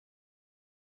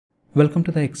Welcome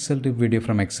to the Excel tip video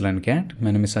from Excellent Cat.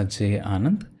 My name is Ajay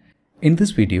Anand. In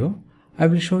this video, I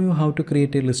will show you how to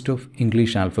create a list of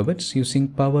English alphabets using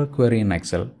Power Query in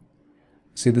Excel.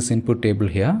 See this input table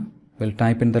here. We'll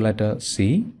type in the letter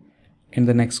C, in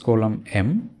the next column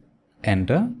M,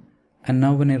 enter, and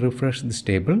now when I refresh this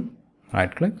table,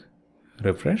 right click,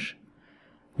 refresh,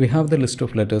 we have the list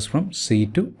of letters from C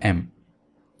to M.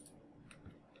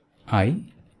 I,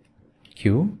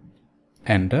 Q,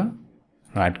 enter,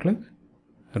 right click,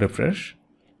 refresh.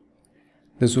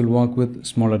 This will work with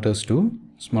small letters too.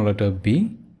 Small letter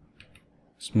B,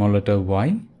 small letter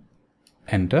Y,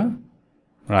 enter,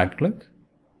 right click,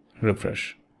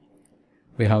 refresh.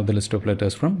 We have the list of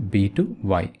letters from B to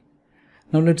Y.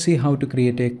 Now let's see how to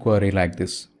create a query like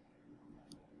this.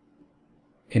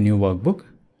 A new workbook.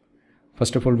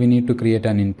 First of all, we need to create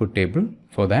an input table.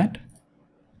 For that,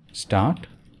 start,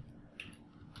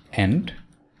 end,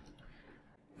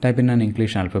 type in an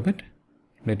English alphabet.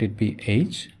 Let it be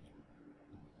H,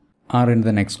 R in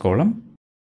the next column,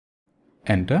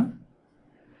 enter.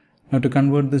 Now to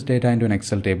convert this data into an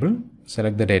Excel table,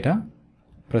 select the data,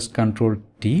 press Ctrl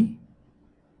T,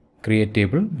 create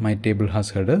table. My table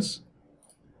has headers.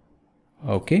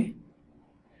 OK.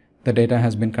 The data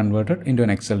has been converted into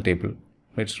an Excel table.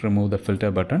 Let's remove the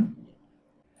filter button.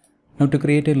 Now to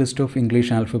create a list of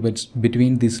English alphabets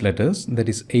between these letters, that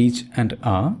is H and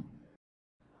R,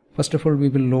 first of all, we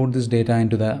will load this data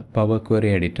into the Power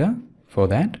Query editor. For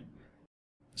that,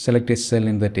 select a cell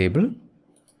in the table,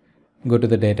 go to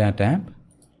the Data tab,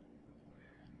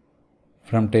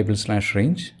 from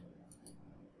Table/Range,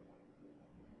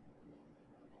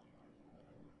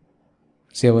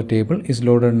 see our table is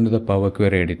loaded into the Power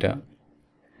Query editor.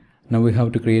 Now we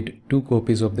have to create two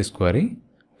copies of this query.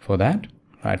 For that,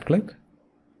 right click,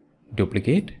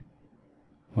 duplicate,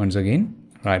 once again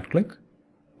right click,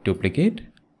 duplicate.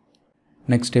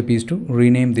 Next step is to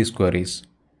rename these queries.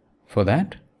 For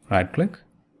that, right click,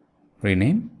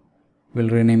 rename. We'll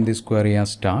rename this query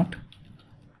as start,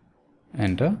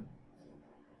 enter.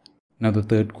 Now the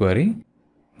third query,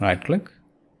 right click,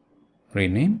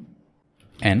 rename,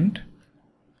 end,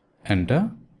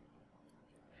 enter.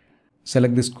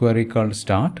 Select this query called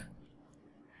start.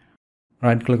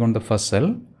 Right click on the first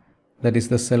cell, that is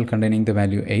the cell containing the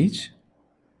value H.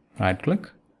 Right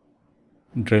click,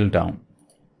 drill down.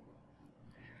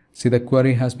 See, the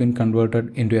query has been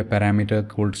converted into a parameter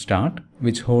called start,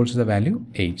 which holds the value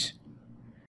H.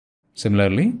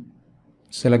 Similarly,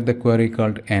 select the query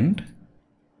called end.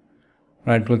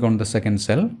 Right click on the second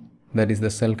cell, that is the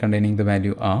cell containing the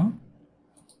value R.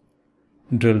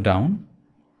 Drill down.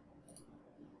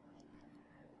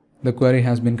 The query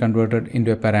has been converted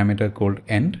into a parameter called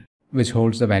end, which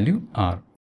holds the value R.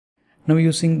 Now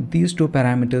using these two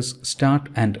parameters, start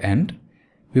and end,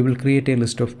 we will create a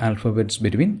list of alphabets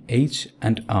between H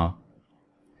and R.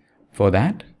 For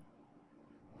that,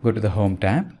 go to the Home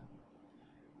tab,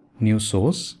 New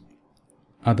Source,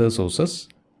 Other Sources,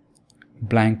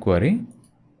 Blank Query.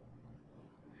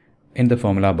 In the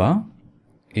formula bar,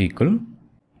 equal,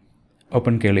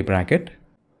 open curly bracket,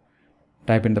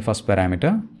 type in the first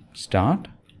parameter, start,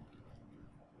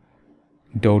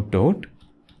 dot dot,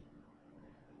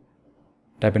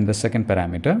 type in the second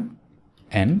parameter,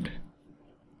 end,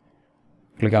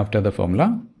 click after the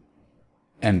formula,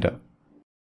 enter.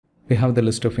 We have the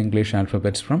list of English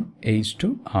alphabets from H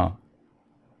to R.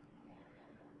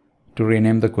 To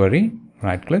rename the query,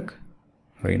 right click,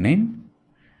 rename.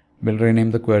 We'll rename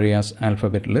the query as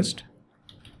alphabet list,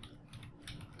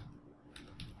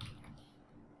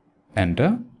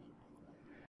 enter.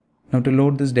 Now to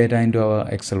load this data into our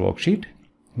Excel worksheet,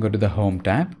 go to the Home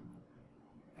tab,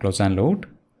 close and load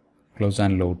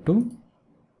to,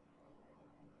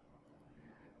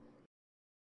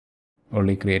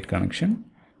 only create connection,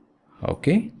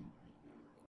 OK.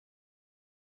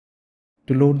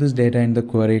 To load this data in the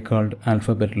query called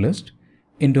alphabet list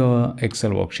into our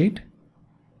Excel worksheet,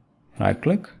 right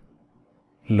click,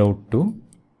 load to,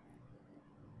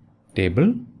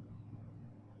 table.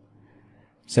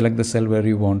 Select the cell where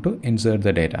you want to insert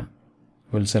the data.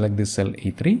 We'll select this cell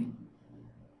E3.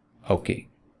 OK.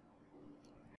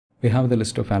 We have the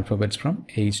list of alphabets from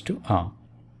H to R.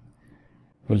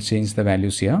 We'll change the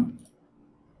values here.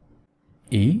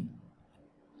 E,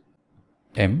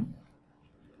 M,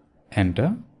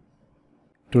 enter.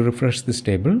 To refresh this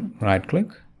table, right click,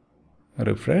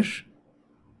 refresh.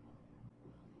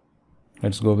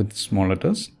 Let's go with small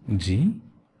letters, G,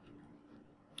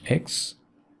 X,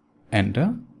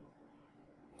 enter,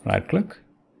 right click,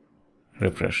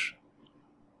 refresh.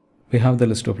 We have the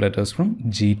list of letters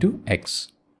from G to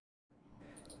X.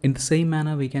 In the same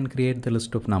manner, we can create the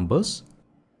list of numbers.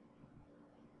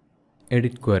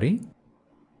 edit query.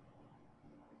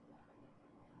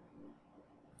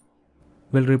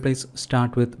 We'll replace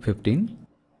start with 15,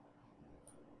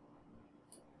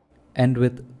 end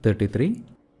with 33,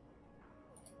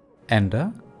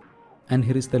 enter, and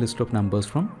here is the list of numbers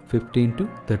from 15 to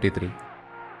 33.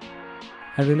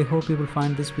 I really hope you will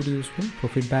find this video useful. For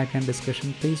feedback and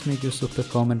discussion, please make use of the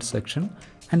comment section.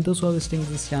 And those who are visiting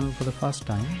this channel for the first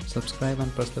time, subscribe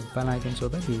and press the bell icon so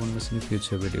that you won't miss any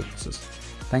future video classes.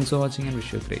 Thanks for watching and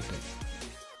wish you a great day.